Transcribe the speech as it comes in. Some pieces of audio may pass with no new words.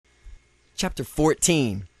Chapter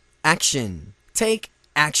 14. Action. Take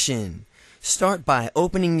action. Start by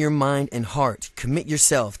opening your mind and heart. Commit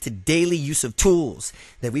yourself to daily use of tools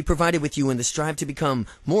that we provided with you in the strive to become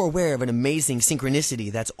more aware of an amazing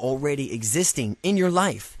synchronicity that's already existing in your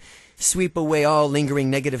life. Sweep away all lingering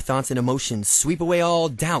negative thoughts and emotions. Sweep away all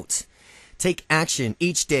doubt. Take action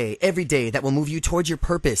each day, every day that will move you towards your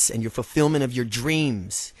purpose and your fulfillment of your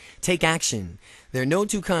dreams. Take action. There are no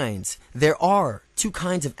two kinds. There are two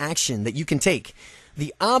kinds of action that you can take.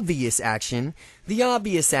 The obvious action. The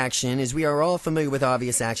obvious action is, we are all familiar with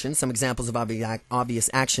obvious action. Some examples of obvious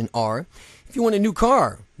action are, if you want a new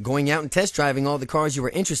car, going out and test driving all the cars you are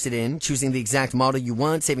interested in, choosing the exact model you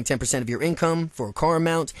want, saving 10% of your income for a car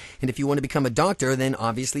amount. And if you want to become a doctor, then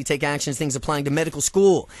obviously take actions, things applying to medical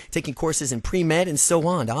school, taking courses in pre-med and so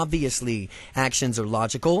on. Obviously, actions are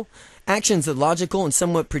logical. Actions are logical and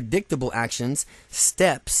somewhat predictable actions,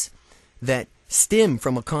 steps that stem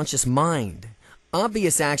from a conscious mind.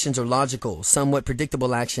 Obvious actions are logical, somewhat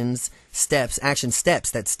predictable actions, action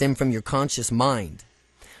steps that stem from your conscious mind.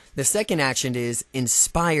 The second action is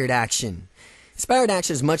inspired action. Inspired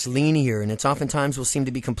action is much linear, and it oftentimes will seem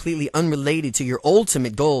to be completely unrelated to your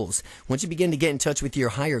ultimate goals. Once you begin to get in touch with your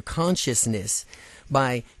higher consciousness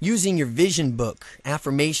by using your vision book,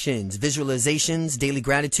 affirmations, visualizations, daily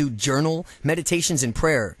gratitude journal, meditations, and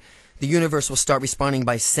prayer, the universe will start responding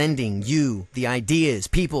by sending you the ideas,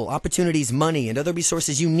 people, opportunities, money, and other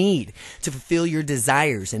resources you need to fulfill your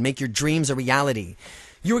desires and make your dreams a reality.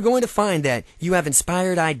 You are going to find that you have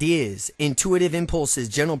inspired ideas, intuitive impulses,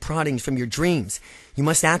 general proddings from your dreams. You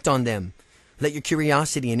must act on them. Let your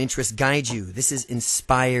curiosity and interest guide you. This is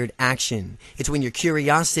inspired action. It's when your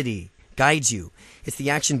curiosity guides you. It's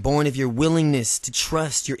the action born of your willingness to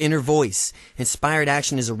trust your inner voice. Inspired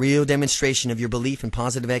action is a real demonstration of your belief and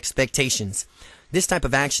positive expectations. This type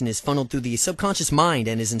of action is funneled through the subconscious mind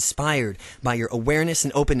and is inspired by your awareness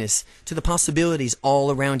and openness to the possibilities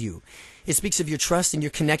all around you. It speaks of your trust and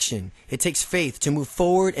your connection. It takes faith to move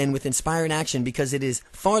forward and with inspired action because it is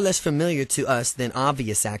far less familiar to us than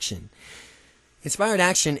obvious action. Inspired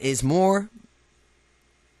action is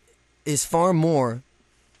far more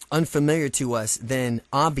unfamiliar to us than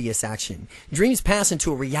obvious action. Dreams pass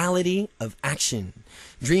into a reality of action.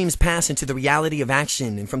 Dreams pass into the reality of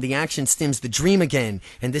action, and from the action stems the dream again,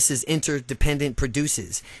 and this is interdependent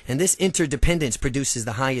produces. And this interdependence produces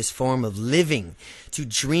the highest form of living. To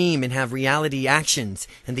dream and have reality actions,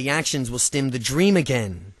 and the actions will stem the dream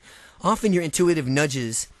again. Often your intuitive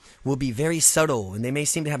nudges will be very subtle, and they may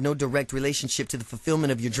seem to have no direct relationship to the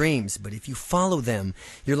fulfillment of your dreams, but if you follow them,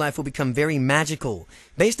 your life will become very magical.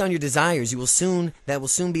 Based on your desires, that will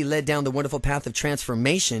soon be led down the wonderful path of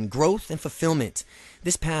transformation, growth, and fulfillment.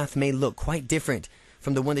 This path may look quite different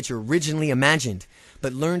from the one that you originally imagined,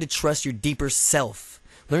 but learn to trust your deeper self.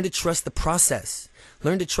 Learn to trust the process.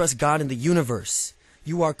 Learn to trust God and the universe.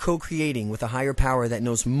 You are co-creating with a higher power that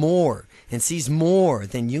knows more and sees more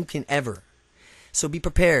than you can ever. So be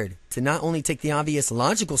prepared to not only take the obvious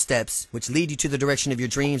logical steps, which lead you to the direction of your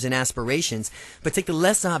dreams and aspirations, but take the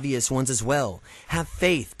less obvious ones as well. Have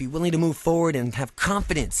faith, be willing to move forward, and have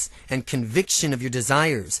confidence and conviction of your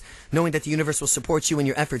desires, knowing that the universe will support you in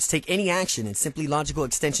your efforts. Take any action and simply logical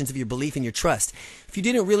extensions of your belief and your trust. If you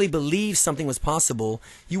didn't really believe something was possible,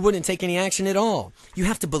 you wouldn't take any action at all. You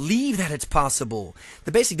have to believe that it's possible.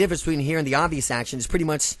 The basic difference between here and the obvious action is pretty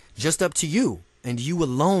much just up to you and you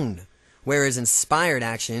alone. Whereas inspired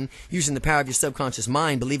action, using the power of your subconscious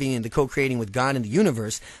mind, believing in the co-creating with God and the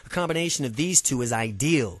universe, a combination of these two is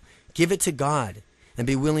ideal. Give it to God and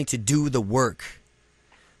be willing to do the work.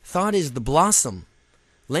 Thought is the blossom,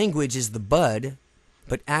 language is the bud,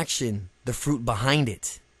 but action, the fruit behind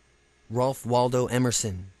it. Ralph Waldo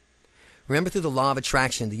Emerson. Remember, through the law of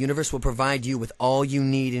attraction, the universe will provide you with all you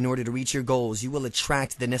need in order to reach your goals. You will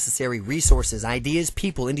attract the necessary resources, ideas,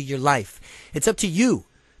 people into your life. It's up to you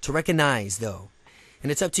to recognize, though,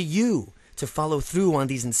 and it's up to you to follow through on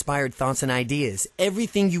these inspired thoughts and ideas.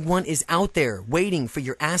 Everything you want is out there waiting for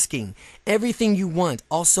your asking. Everything you want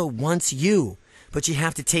also wants you, but you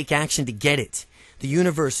have to take action to get it. The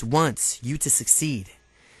universe wants you to succeed.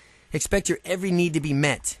 Expect your every need to be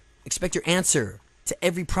met. Expect your answer to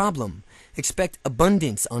every problem. Expect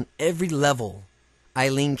abundance on every level.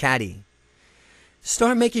 Eileen Caddy.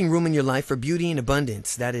 Start making room in your life for beauty and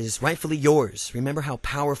abundance that is rightfully yours. Remember how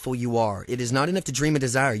powerful you are. It is not enough to dream a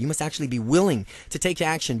desire. You must actually be willing to take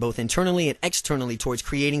action both internally and externally towards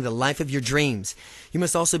creating the life of your dreams. You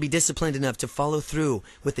must also be disciplined enough to follow through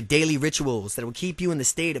with the daily rituals that will keep you in the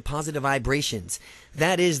state of positive vibrations.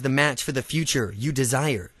 That is the match for the future you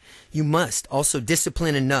desire. You must also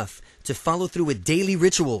discipline enough to follow through with daily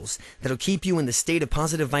rituals that'll keep you in the state of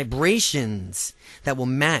positive vibrations that will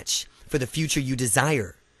match for the future you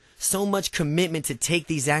desire. So much commitment to take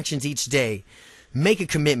these actions each day. Make a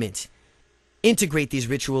commitment. Integrate these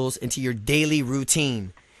rituals into your daily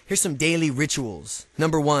routine. Here's some daily rituals.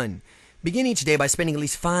 Number 1, begin each day by spending at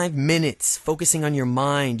least 5 minutes focusing on your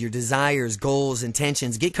mind, your desires, goals,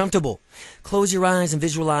 intentions. Get comfortable. Close your eyes and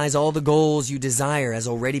visualize all the goals you desire as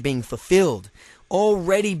already being fulfilled.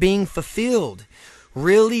 Already being fulfilled.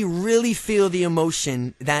 Really, really feel the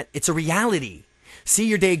emotion that it's a reality. See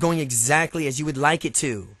your day going exactly as you would like it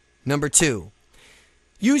to. Number 2,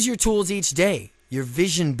 use your tools each day. Your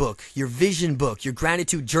vision book, your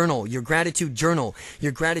gratitude journal, your gratitude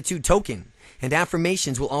token, and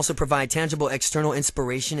affirmations will also provide tangible external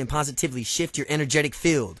inspiration and positively shift your energetic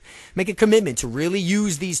field. Make a commitment to really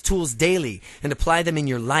use these tools daily and apply them in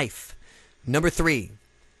your life. Number 3,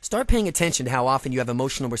 start paying attention to how often you have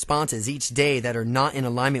emotional responses each day that are not in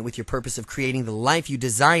alignment with your purpose of creating the life you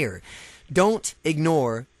desire. Don't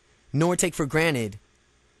ignore nor take for granted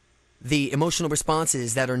the emotional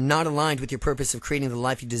responses that are not aligned with your purpose of creating the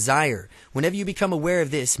life you desire. Whenever you become aware of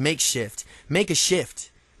this, make a shift.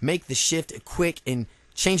 Make the shift quick and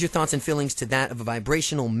change your thoughts and feelings to that of a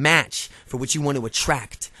vibrational match for what you want to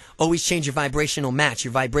attract. Always change your vibrational match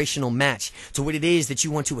to what it is that you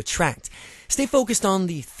want to attract. Stay focused on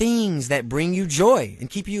the things that bring you joy and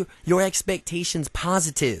keep your expectations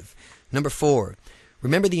positive. Number 4,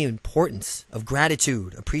 remember the importance of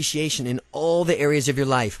gratitude, appreciation in all the areas of your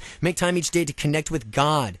life. Make time each day to connect with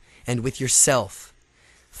God and with yourself.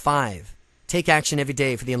 5, take action every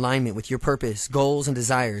day for the alignment with your purpose, goals, and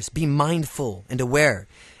desires. Be mindful and aware.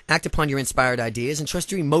 Act upon your inspired ideas and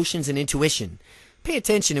trust your emotions and intuition. Pay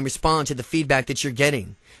attention and respond to the feedback that you're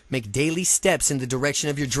getting. Make daily steps in the direction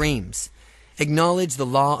of your dreams. Acknowledge the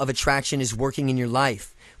law of attraction is working in your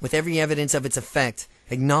life. With every evidence of its effect,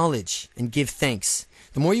 acknowledge and give thanks.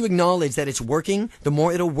 The more you acknowledge that it's working, the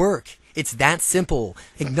more it'll work. It's that simple.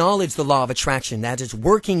 Acknowledge the law of attraction that is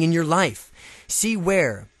working in your life. See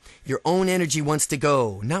where your own energy wants to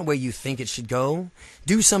go, not where you think it should go.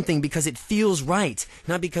 Do something because it feels right,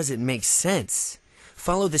 not because it makes sense.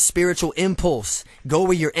 Follow the spiritual impulse. Go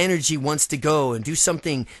where your energy wants to go and do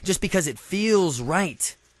something just because it feels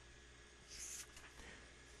right.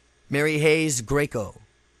 Mary Hayes Greco.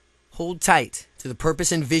 Hold tight to the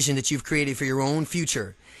purpose and vision that you've created for your own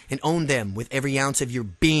future and own them with every ounce of your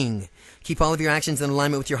being. Keep all of your actions in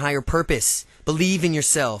alignment with your higher purpose. Believe in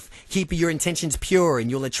yourself. Keep your intentions pure and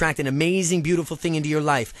you'll attract an amazing, beautiful thing into your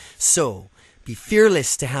life. So, be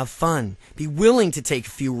fearless to have fun. Be willing to take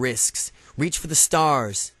a few risks. Reach for the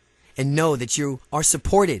stars and know that you are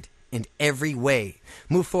supported in every way.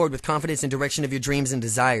 Move forward with confidence in direction of your dreams and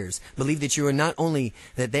desires. Believe that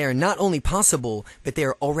they are not only possible, but they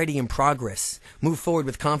are already in progress. Move forward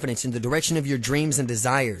with confidence in the direction of your dreams and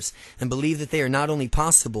desires, and believe that they are not only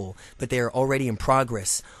possible, but they are already in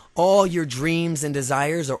progress. All your dreams and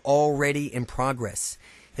desires are already in progress.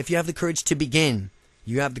 If you have the courage to begin,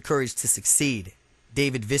 you have the courage to succeed.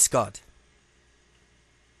 David Viscott.